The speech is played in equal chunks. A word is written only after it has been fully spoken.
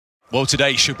Well,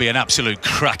 today should be an absolute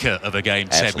cracker of a game,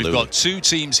 Ted. Absolutely. We've got two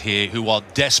teams here who are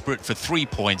desperate for 3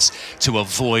 points to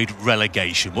avoid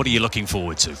relegation. What are you looking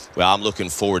forward to? Well, I'm looking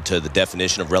forward to the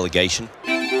definition of relegation.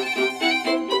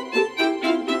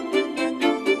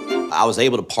 I was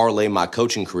able to parlay my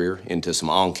coaching career into some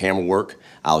on-camera work.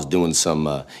 I was doing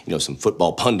some, some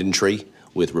football punditry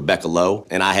with Rebecca Lowe,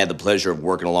 and I had the pleasure of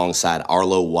working alongside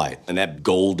Arlo White and that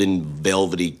golden,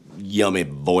 velvety, yummy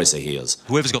voice of his.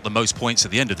 Whoever's got the most points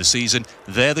at the end of the season,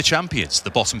 they're the champions. The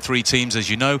bottom three teams, as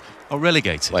you know, are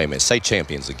relegated. Wait a minute, say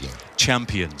champions again.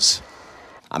 Champions.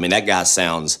 I mean, that guy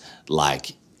sounds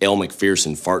like Elle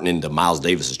Macpherson farting into Miles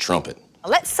Davis's trumpet.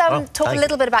 Let's talk a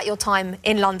little bit about your time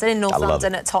in London, in North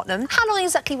London at Tottenham. How long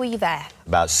exactly were you there?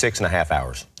 About 6.5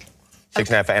 hours. Six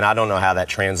and a half, and I don't know how that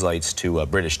translates to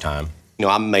British time. You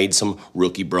know, I made some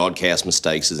rookie broadcast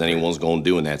mistakes, as anyone's going to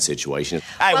do in that situation.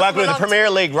 Hey, welcome to the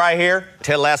Premier League right here.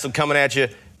 Ted Lasso coming at you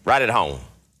right at home.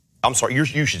 I'm sorry, you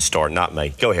should start, not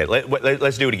me. Go ahead.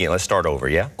 Let's do it again. Let's start over,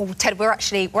 yeah? Oh, Ted, we're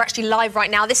actually live right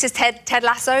now. This is Ted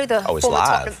Lasso, the it's former live.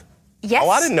 Tottenham. Yes. Oh,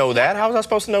 I didn't know that. How was I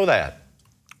supposed to know that?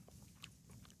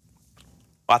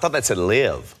 Oh, I thought that said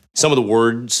live. Some of the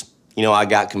words, I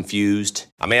got confused.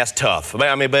 I mean, that's tough.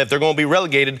 But if they're going to be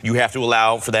relegated, you have to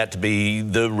allow for that to be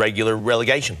the regular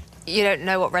relegation. You don't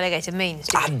know what relegated means,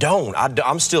 do you? I don't.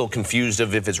 I'm still confused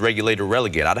of if it's regulated or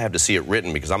relegated. I'd have to see it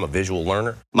written because I'm a visual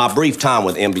learner. My brief time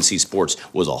with NBC Sports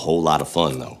was a whole lot of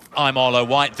fun, though. I'm Arlo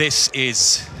White. This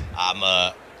is...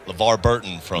 I'm LeVar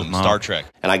Burton from Star Trek.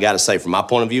 And I got to say, from my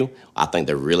point of view, I think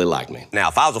they really like me. Now,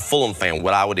 if I was a Fulham fan,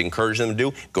 what I would encourage them to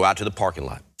do, go out to the parking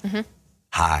lot.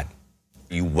 Hide.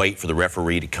 You wait for the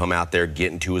referee to come out there,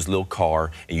 get into his little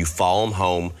car, and you follow him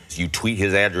home, you tweet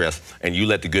his address, and you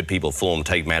let the good people of Fulham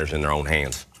take matters in their own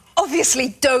hands.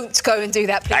 Obviously, don't go and do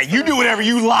that, please. Hey, you do whatever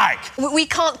you like. We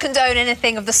can't condone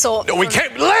anything of the sort. No, we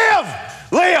can't.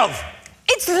 Live!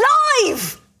 It's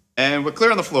live! And we're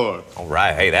clear on the floor. All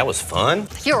right, hey, that was fun.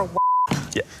 You're a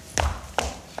Yeah.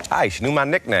 Hi, she knew my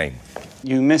nickname.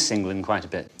 You miss England quite a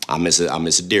bit. I miss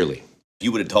it dearly. If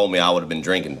you would have told me I would have been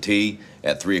drinking tea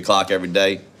at 3 o'clock every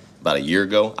day about a year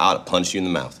ago, I would have punched you in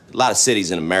the mouth. A lot of cities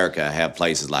in America have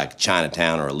places like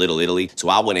Chinatown or Little Italy, so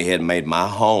I went ahead and made my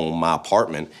home, my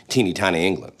apartment, teeny tiny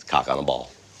England. Cock on the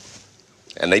ball.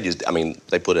 And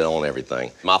they put it on everything.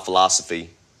 My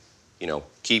philosophy,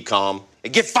 keep calm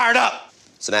and get fired up.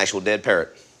 It's an actual dead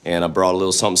parrot. And I brought a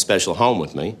little something special home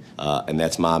with me, and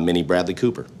that's my mini Bradley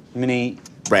Cooper. Mini...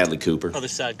 Bradley Cooper. Other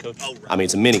side, Coach. Oh, right. I mean,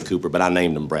 it's a Mini Cooper, but I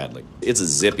named him Bradley. It's a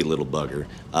zippy little bugger.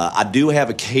 I do have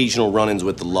occasional run-ins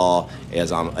with the law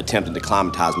as I'm attempting to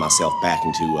acclimatize myself back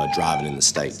into driving in the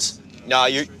States. No,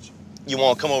 you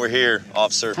want to come over here,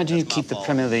 officer. How do you keep the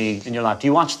Premier League in your life? Do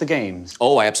you watch the games?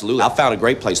 Oh, absolutely. I found a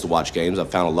great place to watch games. I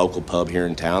found a local pub here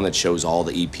in town that shows all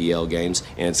the EPL games,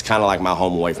 and it's kind of like my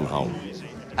home away from home.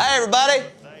 Hey, everybody.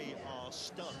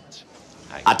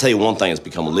 I tell you one thing that's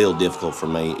become a little difficult for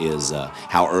me is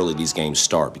how early these games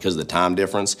start because of the time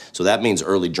difference. So that means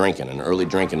early drinking, and early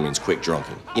drinking means quick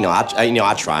drunking.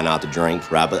 I try not to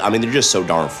drink, right? But I mean, they're just so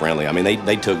darn friendly. I mean,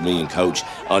 they took me and Coach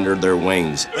under their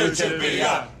wings.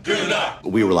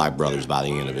 We were like brothers by the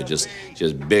end of it, just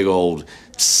big old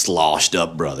sloshed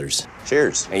up brothers.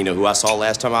 Cheers. And you know who I saw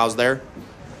last time I was there?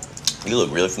 You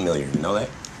look really familiar. You know that?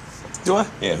 Do I?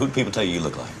 Yeah. Who do people tell you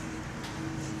look like?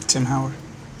 Tim Howard.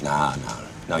 Nah.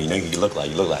 You know who you look like?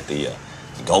 You look like the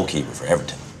goalkeeper for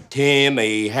Everton.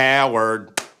 Timmy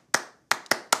Howard.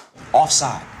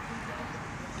 Offside.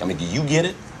 I mean, do you get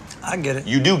it? I get it.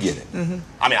 You do get it.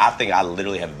 I mean, I think I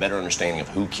literally have a better understanding of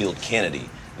who killed Kennedy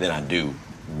than I do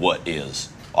what is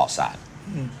offside.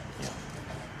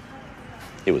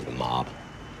 It was the mob.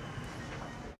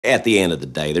 At the end of the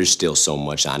day, there's still so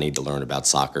much I need to learn about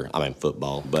soccer. I mean,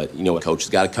 football. But you know what? Coach has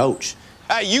got to coach.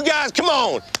 Hey, you guys, come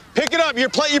on. Pick it up. You're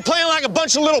playing like a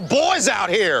bunch of little boys out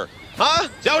here. Huh?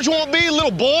 Is that what you want to be, little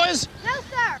boys? No,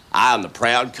 sir. I am the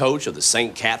proud coach of the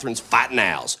St. Catherine's Fighting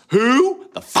Owls. Who?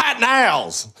 The Fighting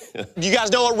Owls. You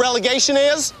guys know what relegation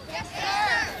is? Yes,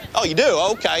 sir. Oh, you do?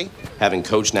 Okay. Having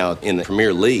coached now in the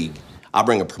Premier League, I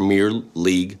bring a Premier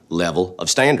League level of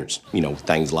standards.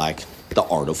 Things like the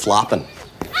art of flopping.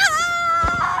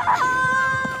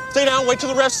 Stay down, wait till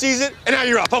the ref sees it, and now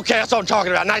you're up. Okay, that's what I'm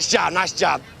talking about. Nice job, nice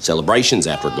job. Celebrations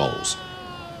after goals.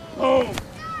 Oh,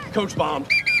 Coach bombed.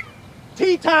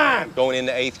 Tea time! Going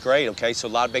into 8th grade, okay? So a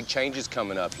lot of big changes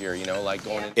coming up here, like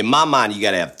going in. In my mind, you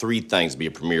got to have 3 things to be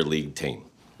a Premier League team.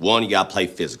 1, you got to play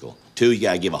physical. 2, you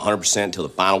got to give 100% until the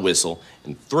final whistle.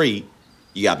 And 3,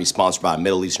 you got to be sponsored by a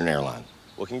Middle Eastern airline.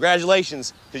 Well,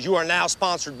 congratulations, because you are now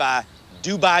sponsored by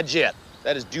Dubai Jet.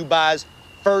 That is Dubai's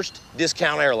first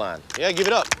discount airline. Yeah, give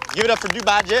it up. Give it up for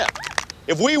Dubai Jet.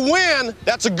 If we win,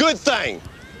 that's a good thing.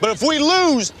 But if we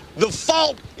lose, the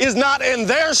fault is not in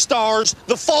their stars.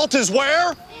 The fault is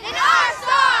where? In our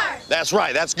stars! That's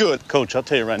right, that's good. Coach, I'll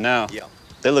tell you right now. Yeah.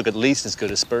 They look at least as good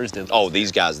as Spurs did. Oh,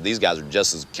 these guys are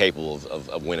just as capable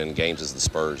of winning games as the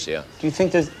Spurs, yeah. Do you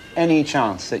think there's any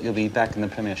chance that you'll be back in the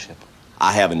Premiership?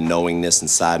 I have a knowingness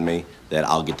inside me that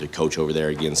I'll get to coach over there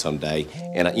again someday.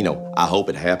 And, you know, I hope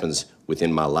it happens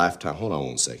within my lifetime. Hold on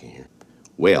one second here.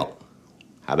 Well,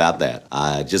 how about that?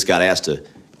 I just got asked to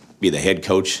be the head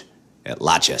coach at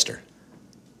Leicester.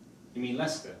 You mean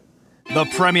Leicester? The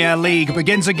Premier League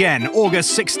begins again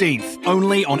August 16th,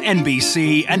 only on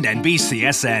NBC and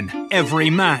NBCSN. Every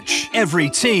match, every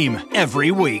team, every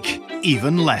week,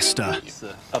 even Leicester. It's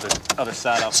the other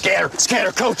side of...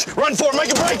 Scatter, coach. Run for it,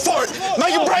 make a break for it.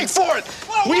 Make a break for it.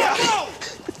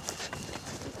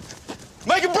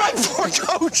 Make a break for it,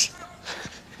 coach.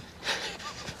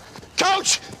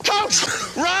 Coach,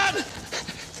 run.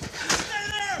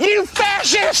 You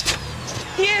fascist!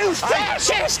 You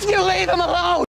fascist! You leave him alone!